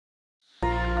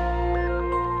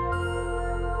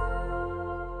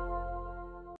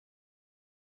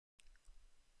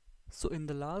So in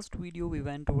the last video we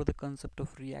went over the concept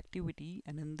of reactivity,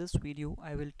 and in this video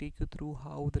I will take you through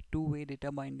how the two-way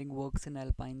data binding works in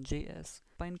Alpine JS.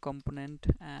 Alpine component,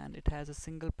 and it has a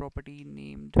single property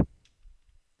named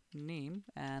name,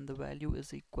 and the value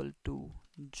is equal to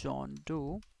John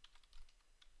Doe,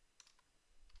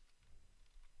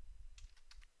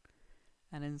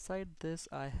 and inside this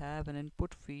I have an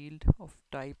input field of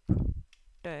type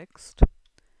text,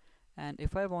 and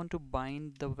if I want to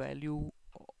bind the value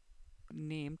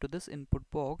name to this input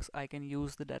box, I can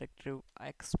use the directive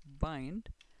xbind,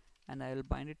 and I will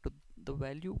bind it to the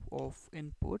value of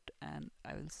input, and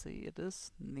I will say it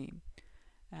is name.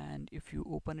 And if you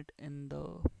open it in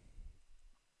the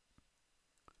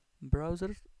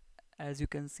browser, as you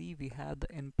can see, we have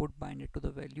the input binded to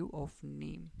the value of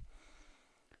name.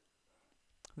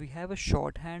 We have a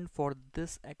shorthand for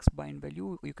this xbind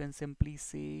value. You can simply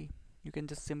say, you can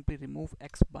just simply remove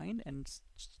xbind and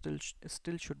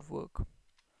still should work.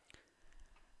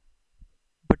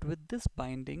 But with this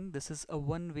binding, this is a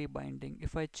one-way binding.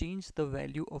 If I change the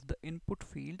value of the input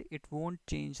field, it won't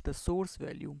change the source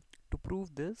value. To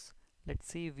prove this, let's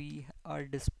say we are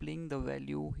displaying the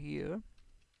value here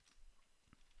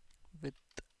with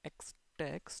x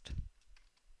text,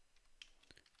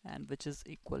 and which is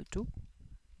equal to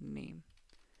name.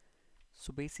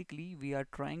 So basically we are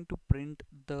trying to print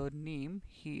the name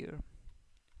here.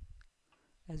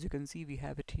 As you can see, we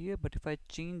have it here, but if I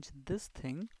change this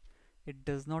thing, it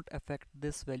does not affect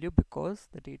this value because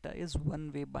the data is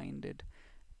one-way binded.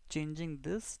 Changing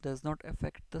this does not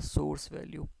affect the source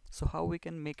value. So how we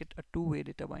can make it a two-way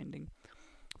data binding?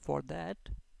 For that,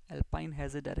 Alpine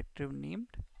has a directive named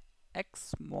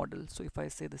x model. So if I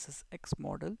say this is x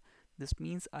model, this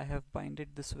means I have binded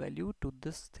this value to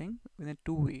this thing in a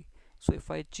two-way. So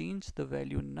if I change the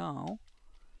value now,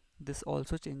 this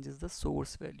also changes the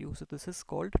source value. So this is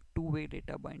called two-way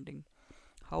data binding.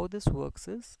 How this works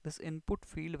is, this input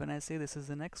field, when I say this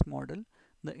is an X model,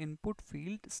 the input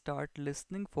field start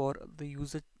listening for the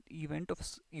user event of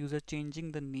user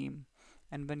changing the name,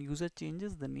 and when user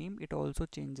changes the name, it also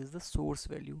changes the source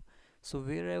value. So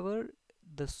wherever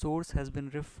the source has been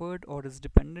referred or is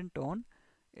dependent on,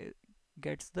 it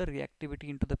gets the reactivity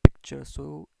into the picture.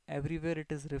 So everywhere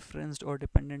it is referenced or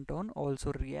dependent on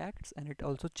also reacts, and it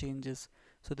also changes.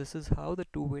 So this is how the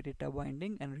two-way data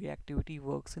binding and reactivity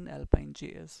works in Alpine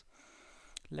JS.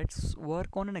 Let's work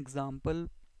on an example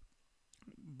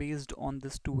based on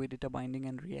this two-way data binding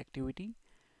and reactivity.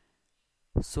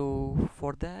 So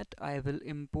for that, I will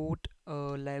import a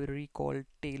library called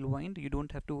Tailwind. You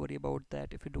don't have to worry about that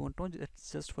if you don't know.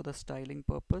 It's just for the styling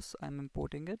purpose I'm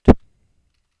importing it.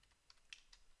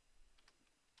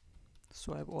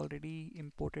 So I've already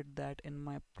imported that in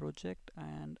my project,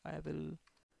 and I will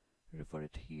refer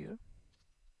it here.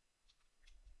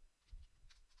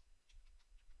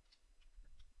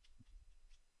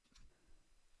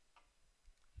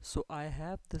 So I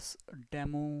have this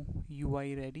demo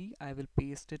UI ready. I will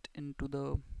paste it into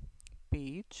the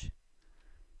page,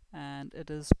 and it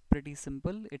is pretty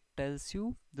simple. It tells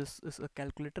you, this is a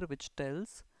calculator which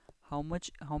tells how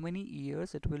many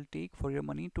years it will take for your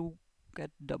money to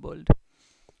get doubled.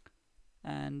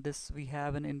 And this, we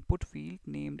have an input field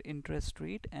named interest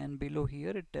rate, and below here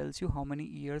it tells you how many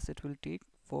years it will take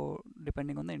for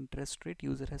depending on the interest rate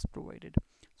user has provided.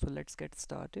 So let's get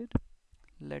started.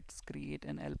 Let's create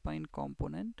an Alpine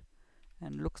component,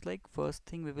 and looks like first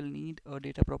thing we will need a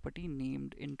data property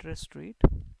named interest rate.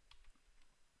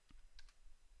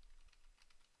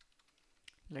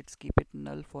 Let's keep it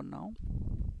null for now,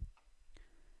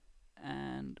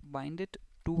 and bind it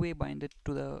two-way, bind it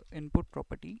to the input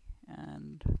property,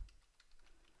 and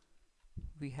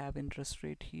we have interest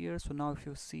rate here. So now if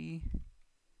you see,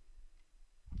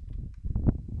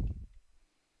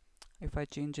 if I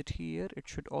change it here, it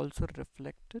should also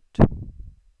reflect it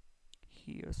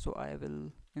here. So I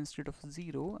will, instead of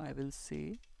 0, I will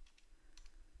say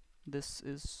this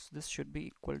should be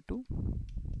equal to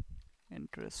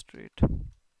interest rate.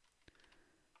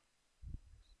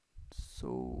 So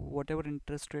whatever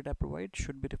interest rate I provide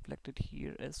should be reflected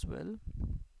here as well.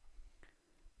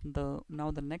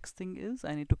 Now the next thing is,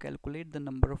 I need to calculate the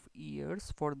number of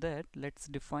years. For that, let's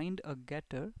define a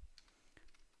getter.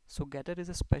 So getter is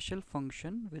a special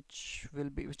function which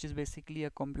is basically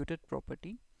a computed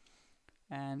property,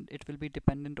 and it will be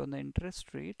dependent on the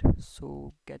interest rate.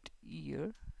 So get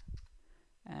year,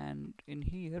 and in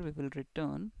here we will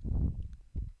return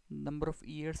number of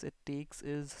years it takes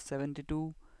is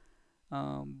 72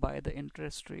 by the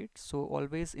interest rate. So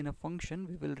always in a function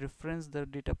we will reference the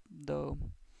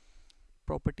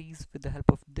properties with the help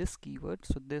of this keyword.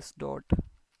 So this dot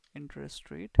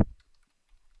interest rate,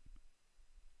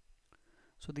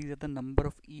 So these are the number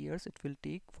of years it will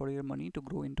take for your money to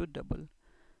grow into double.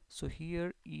 So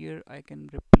here year I can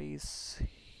replace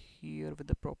here with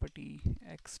the property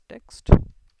x text.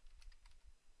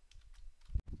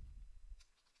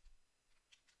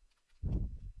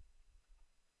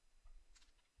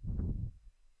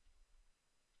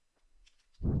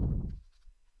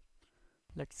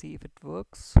 Let's see if it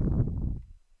works.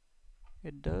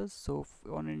 It does. So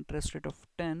on an interest rate of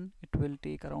 10, it will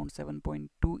take around 7.2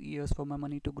 years for my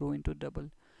money to grow into double.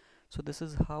 So this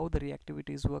is how the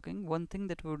reactivity is working. One thing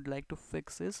that we would like to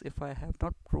fix is if I have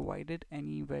not provided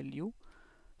any value,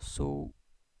 so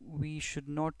we should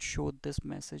not show this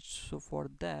message. So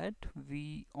for that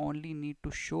we only need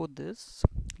to show this.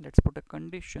 Let's put a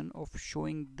condition of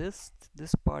showing this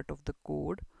part of the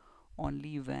code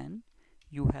only when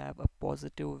you have a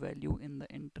positive value in the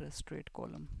interest rate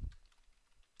column.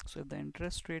 So if the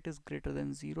interest rate is greater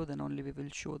than 0, then only we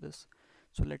will show this.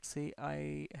 So let's say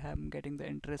I am getting the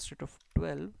interest rate of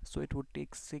 12, so it would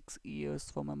take 6 years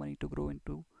for my money to grow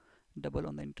into double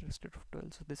on the interest rate of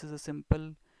 12. So this is a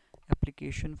simple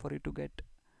application for you to get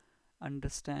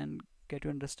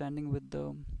your understanding with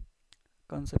the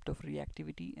concept of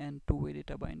reactivity and two-way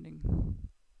data binding.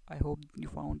 I hope you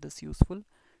found this useful.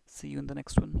 See you in the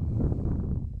next one.